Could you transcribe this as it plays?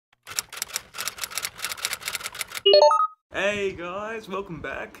Hey guys, welcome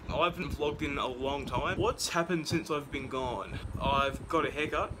back. I haven't vlogged in a long time. What's happened since I've been gone? I've got a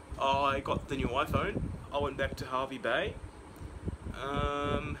haircut, I got the new iPhone, I went back to Harvey Bay.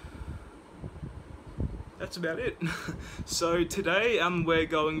 That's about it. So today we're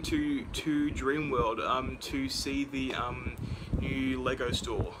going to Dreamworld to see the new Lego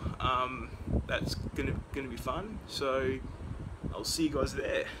store. That's gonna be fun, so I'll see you guys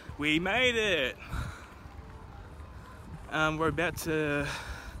there. We made it! We're about to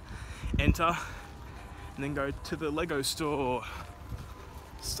enter and then go to the Lego store.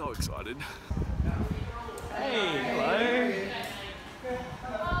 So excited. Hey, hello.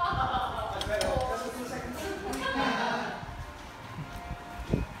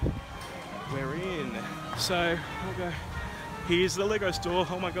 We're in. So, we'll go. Here's the Lego store.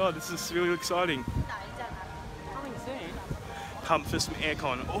 Oh my god, this is really exciting. Coming soon. Pump for some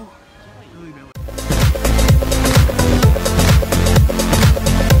aircon. Oh, really mellow.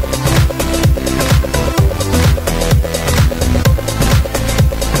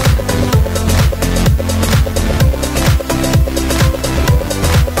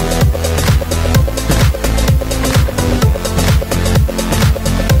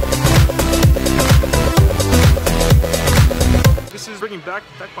 Bringing back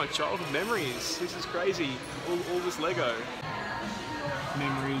my childhood memories. This is crazy. All this Lego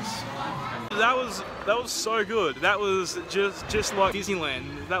memories. That was so good. That was just like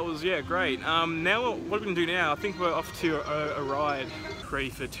Disneyland. That was, yeah, great. Now what we're gonna do now? I think we're off to a ride. Ready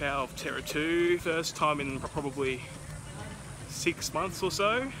for Tower of Terror 2. First time in probably 6 months or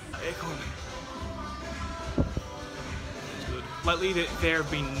so. Aircon. Good. Lately there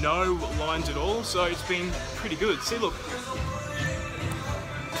have been no lines at all, so it's been pretty good. See, look.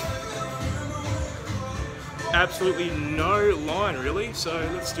 Absolutely no line really, so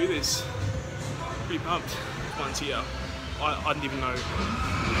let's do this. Pretty pumped. One's here. I didn't even know.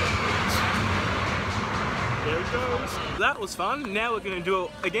 There it goes. That was fun. Now we're gonna do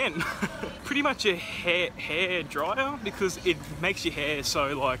it again. Pretty much a hair dryer because it makes your hair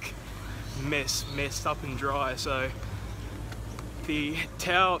so like messed up and dry. So the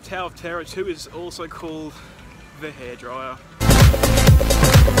Tower of Terror 2 is also called the hair dryer.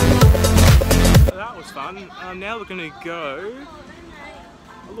 That was fun. Now we're gonna go.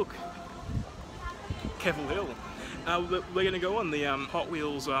 Oh, look, Kevel Hill. We're gonna go on the Hot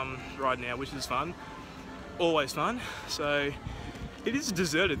Wheels ride now, which is fun. Always fun. So it is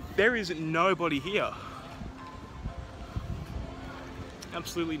deserted. There is nobody here.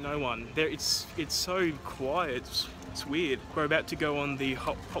 Absolutely no one. It's so quiet. It's weird. We're about to go on the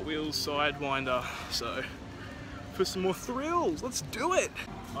Hot Wheels Sidewinder. So for some more thrills, let's do it.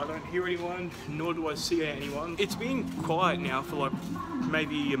 I don't hear anyone, nor do I see anyone. It's been quiet now for like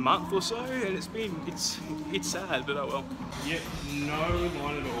maybe a month or so, and it's sad, but oh well. Yet no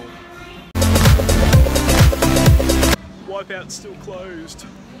line at all. Wipeout's still closed.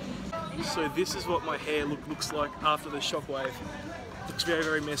 So this is what my hair looks like after the shockwave. Looks very,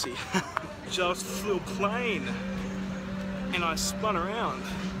 very messy. Just flew a plane, and I spun around.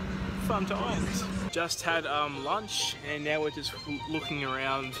 Fun times. Just had lunch and now we're just looking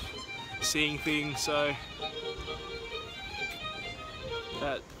around, seeing things. So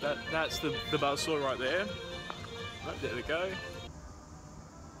that's the buzzsaw right there. Right, there we go.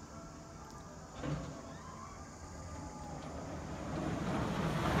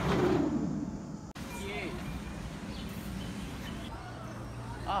 Cute.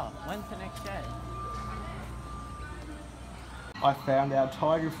 Oh, when's the next day? I found our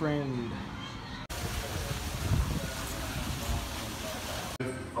tiger friend.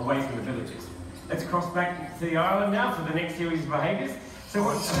 Away from the villages. Let's cross back to the island now for the next series of behaviours. So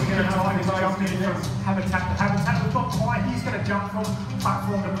what are we going to have to jump in from habitat to habitat? We've got Ty, he's going to jump from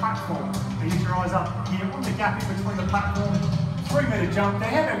platform to platform. So use your eyes up here, put the gap in between the platform. 3-metre jump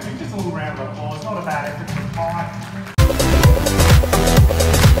there, just a little round of applause, not a bad effort for Ty.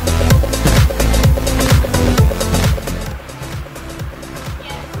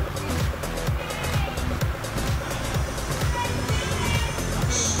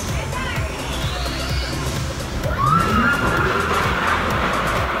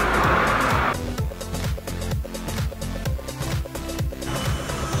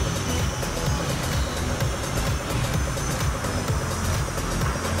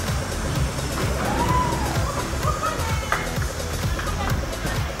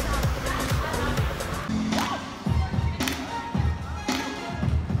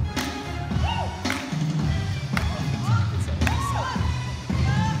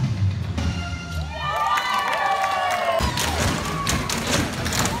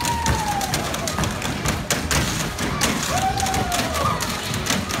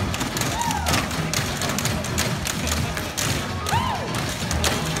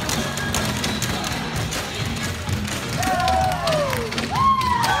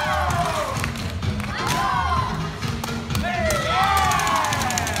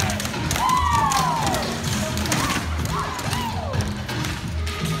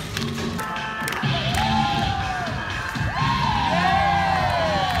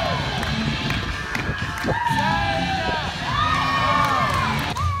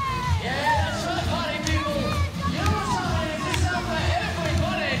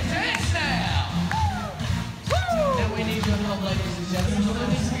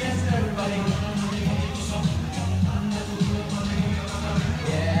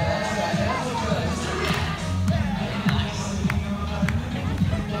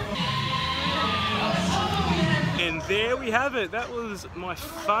 And there we have it. That was my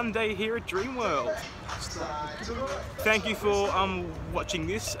fun day here at Dreamworld. Thank you for watching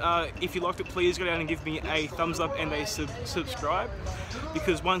this. If you liked it, please go down and give me a thumbs up and a subscribe,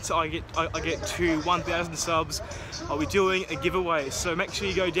 because once I get to 1,000 subs, I'll be doing a giveaway. So make sure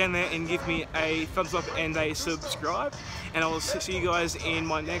you go down there and give me a thumbs up and a subscribe, and I will see you guys in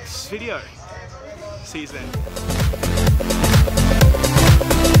my next video. See you then.